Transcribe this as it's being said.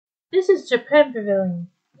This is Japan Pavilion.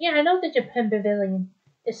 Yeah, I know the Japan Pavilion.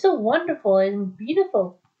 It's so wonderful and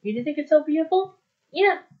beautiful. You do think it's so beautiful?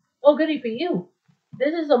 Yeah. Oh, goody for you.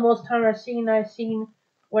 This is the most time I've seen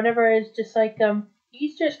whenever it's just like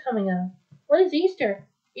Easter's coming up. What is Easter?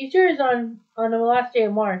 Easter is on the last day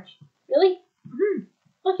of March. Really? Hmm.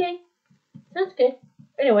 Okay. Sounds good.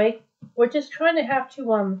 Anyway, we're just trying to have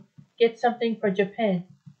to get something for Japan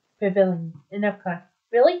Pavilion in Epcot.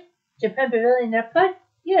 Really? Japan Pavilion in Epcot?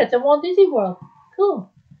 Yeah, it's at Walt Disney World.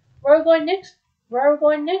 Cool. Where are we going next? Where are we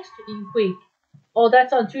going next week? Oh,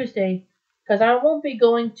 that's on Tuesday, because I won't be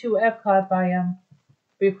going to Epcot by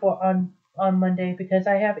before on Monday because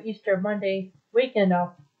I have Easter Monday weekend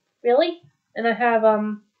off. Really? And I have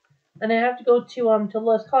to go to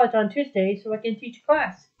Lowe's College on Tuesday so I can teach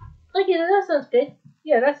class. Okay, that sounds good.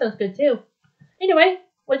 Yeah, that sounds good too. Anyway,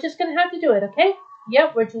 we're just gonna have to do it, okay?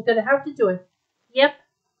 Yep, we're just gonna have to do it. Yep.